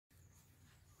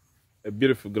A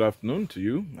beautiful good afternoon to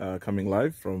you, coming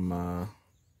live from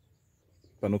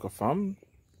Panuka farm,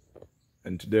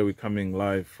 and today we're coming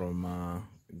live from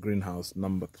greenhouse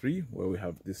number 3, where we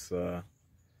have this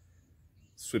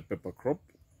sweet pepper crop.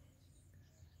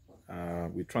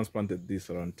 We transplanted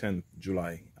this around 10th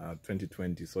July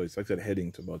 2020, so it's actually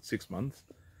heading to about 6 months,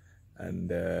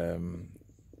 and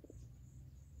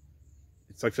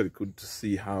it's actually good to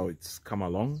see how it's come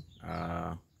along.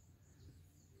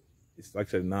 It's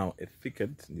actually now a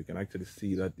thicket. You can actually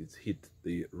see that it's hit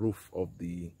the roof of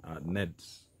the net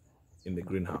in the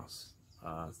greenhouse,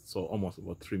 so almost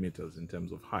about 3 meters in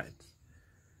terms of height.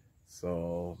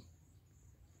 So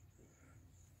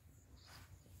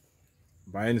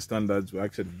by any standards, we're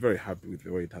actually very happy with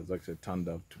the way it has actually turned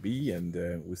out to be, and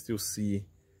we still see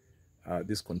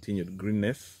this continued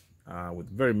greenness with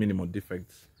very minimal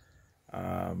defects.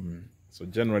 So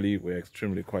generally, we're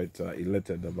extremely quite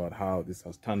elated about how this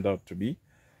has turned out to be,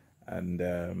 and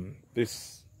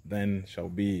this then shall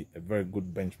be a very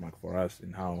good benchmark for us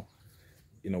in how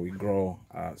we grow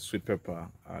sweet pepper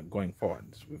going forward.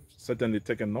 We've certainly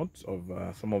taken note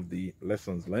of some of the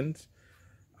lessons learned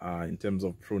in terms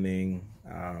of pruning,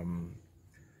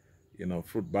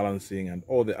 fruit balancing, and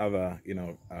all the other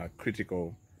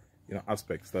critical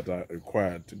aspects that are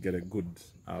required to get a good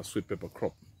sweet pepper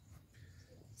crop.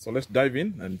 So let's dive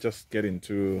in and just get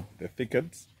into the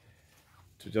thickets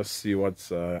to just see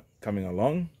what's coming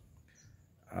along.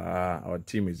 Our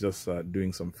team is just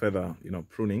doing some further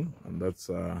pruning, and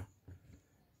that's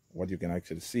what you can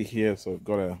actually see here. So we've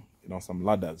got some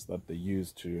ladders that they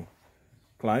use to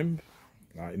climb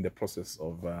in the process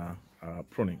of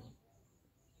pruning.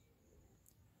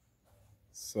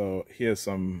 So here's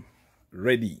some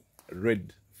ready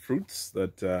red fruits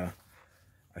that are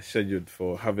scheduled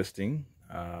for harvesting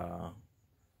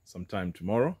sometime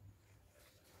tomorrow.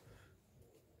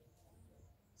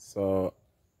 So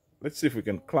let's see if we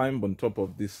can climb on top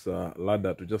of this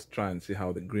ladder to just try and see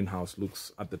how the greenhouse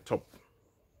looks at the top.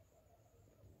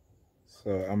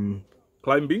 So I'm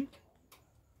climbing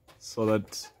so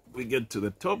that we get to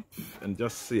the top and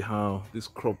just see how this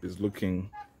crop is looking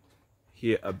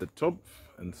here at the top.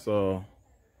 And so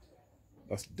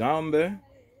that's down there.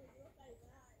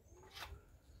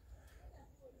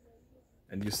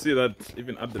 And you see that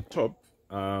even at the top,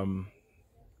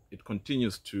 it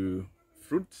continues to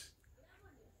fruit.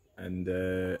 And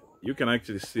you can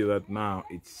actually see that now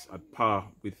it's at par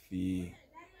with the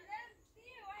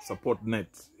support net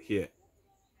here.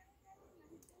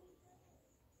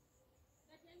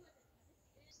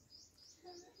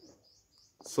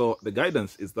 So the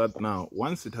guidance is that now,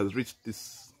 once it has reached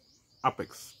this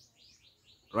apex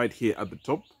right here at the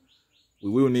top, we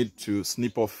will need to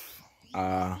snip off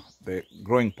the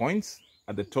growing points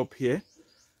at the top here,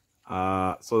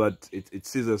 so that it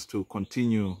ceases to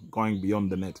continue going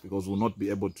beyond the net, because we'll not be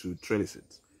able to trellis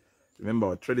it. Remember,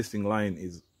 our trellising line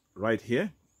is right here,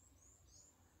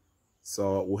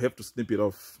 so we'll have to snip it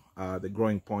off the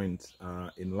growing point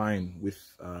in line with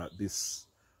this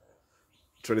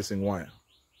trellising wire.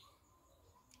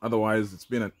 Otherwise, it's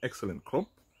been an excellent crop,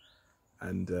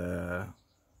 and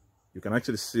you can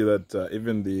actually see that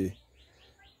even the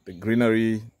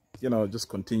greenery just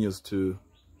continues to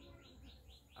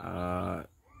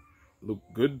look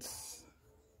good.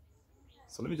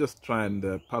 So let me just try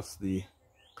and pass the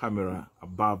camera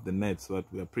above the net so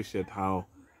that we appreciate how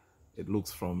it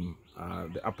looks from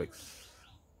the apex.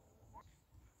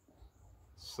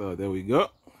 So there we go.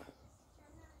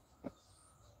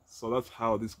 So that's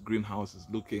how this greenhouse is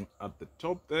looking at the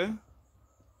top there.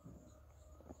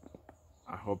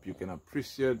 I hope you can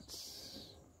appreciate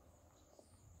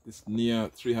this near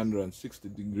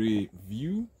 360-degree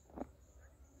view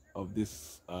of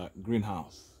this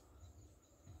greenhouse.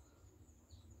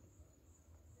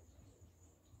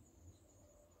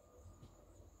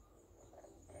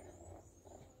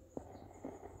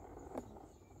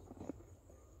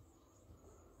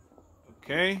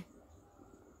 Okay,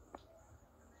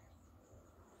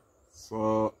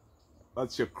 so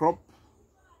that's your crop.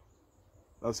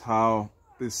 That's how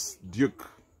this Duke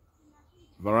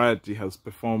variety has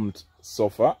performed so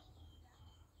far.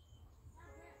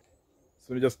 So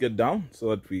let me just get down so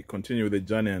that we continue the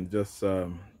journey and just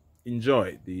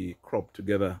enjoy the crop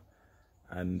together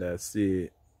and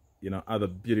see other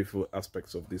beautiful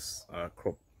aspects of this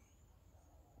crop.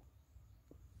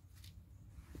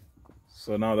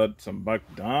 So now that I'm back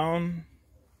down,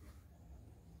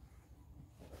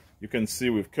 you can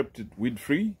see we've kept it weed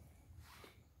free,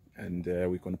 and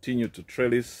we continue to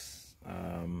trellis,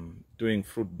 doing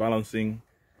fruit balancing,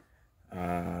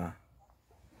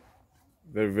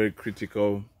 very, very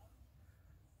critical.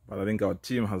 But I think our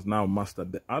team has now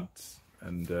mastered the art,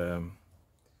 and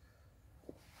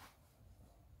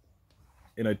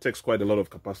you know, it takes quite a lot of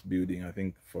capacity building, I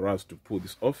think, for us to pull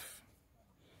this off.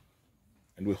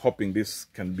 And we're hoping this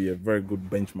can be a very good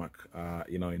benchmark,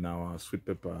 you know, in our sweet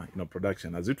pepper, you know,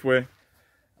 production. As it were,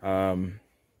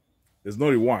 there's no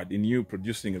reward in you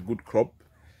producing a good crop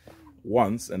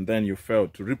once and then you fail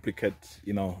to replicate,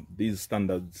 you know, these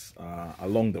standards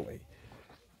along the way.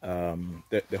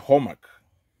 The hallmark,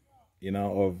 you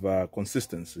know, of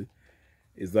consistency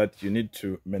is that you need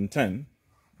to maintain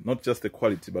not just the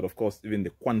quality, but of course even the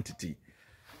quantity.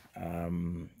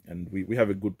 And we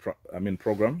have a good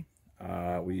program.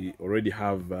 We already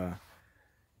have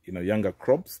you know, younger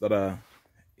crops that are,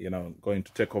 you know, going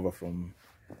to take over from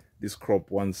this crop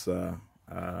once we're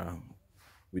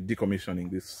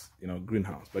decommissioning this, you know,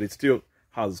 greenhouse. But it still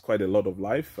has quite a lot of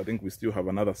life. I think we still have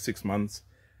another 6 months,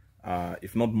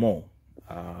 if not more,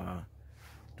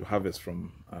 to harvest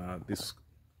from this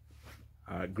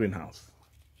greenhouse.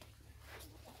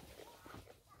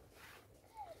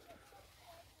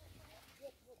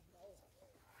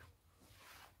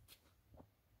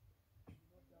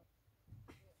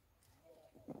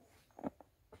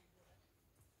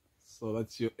 So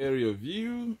that's your aerial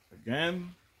view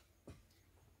again.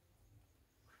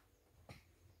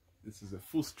 This is a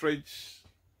full stretch.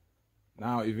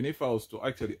 Now, even if I was to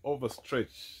actually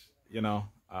overstretch, you know,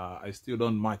 I still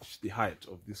don't match the height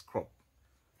of this crop.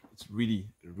 It's really,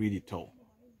 really tall.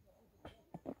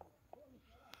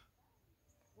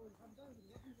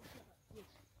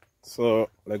 So,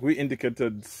 like we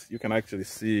indicated, you can actually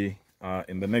see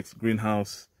in the next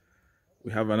greenhouse,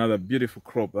 we have another beautiful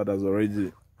crop that has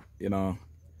already, you know,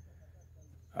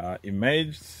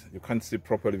 emerged. You can't see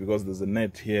properly because there's a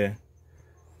net here.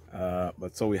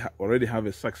 But so we already have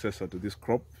a successor to this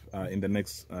crop in the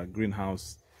next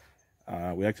greenhouse.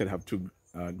 We actually have two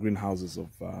greenhouses of,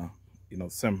 you know,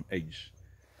 same age.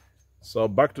 So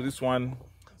back to this one.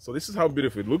 So this is how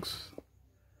beautiful it looks.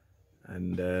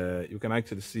 And you can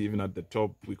actually see even at the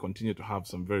top, we continue to have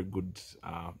some very good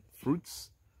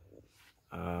fruits,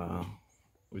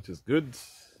 which is good.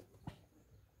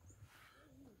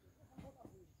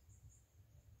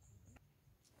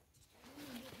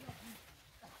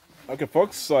 Okay,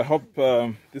 folks, so I hope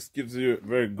this gives you a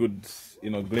very good, you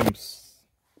know, glimpse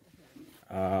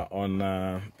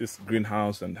on this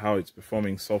greenhouse and how it's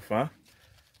performing so far.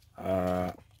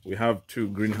 We have two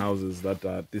greenhouses that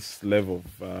are at this level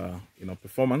of, you know,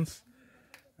 performance.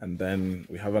 And then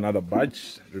we have another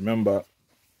batch. Remember,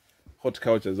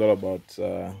 horticulture is all about,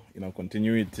 you know,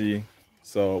 continuity.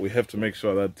 So we have to make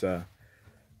sure that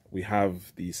we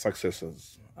have the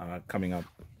successors coming up.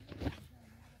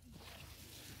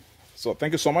 So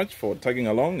thank you so much for tagging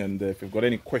along. And if you've got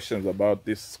any questions about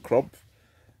this crop,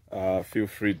 feel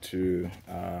free to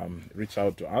reach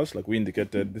out to us. Like we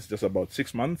indicated, this is just about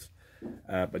 6 months.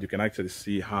 But you can actually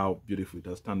see how beautiful it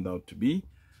has turned out to be.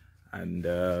 And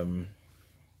the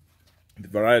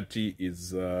variety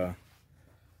is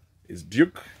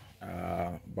Duke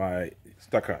by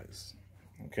Stackers.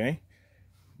 Okay,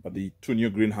 but the two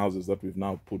new greenhouses that we've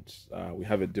now put, we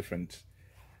have a different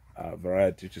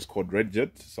variety which is called Red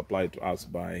Jet, supplied to us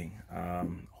by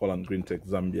Holland Green Tech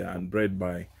Zambia and bred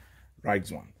by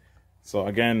Ragswan. So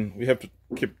again, we have to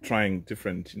keep trying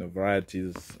different, you know,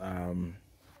 varieties.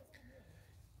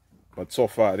 But so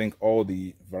far, I think all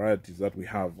the varieties that we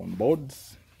have on board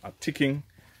are ticking,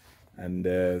 and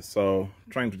so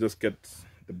trying to just get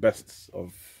the best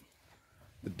of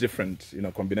the different, you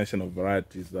know, combination of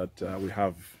varieties that we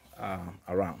have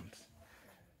around.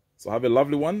 So have a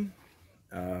lovely one.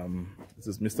 This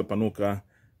is Mr. Panuka.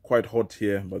 Quite hot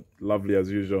here, but lovely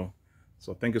as usual.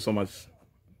 So thank you so much.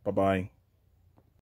 Bye-bye.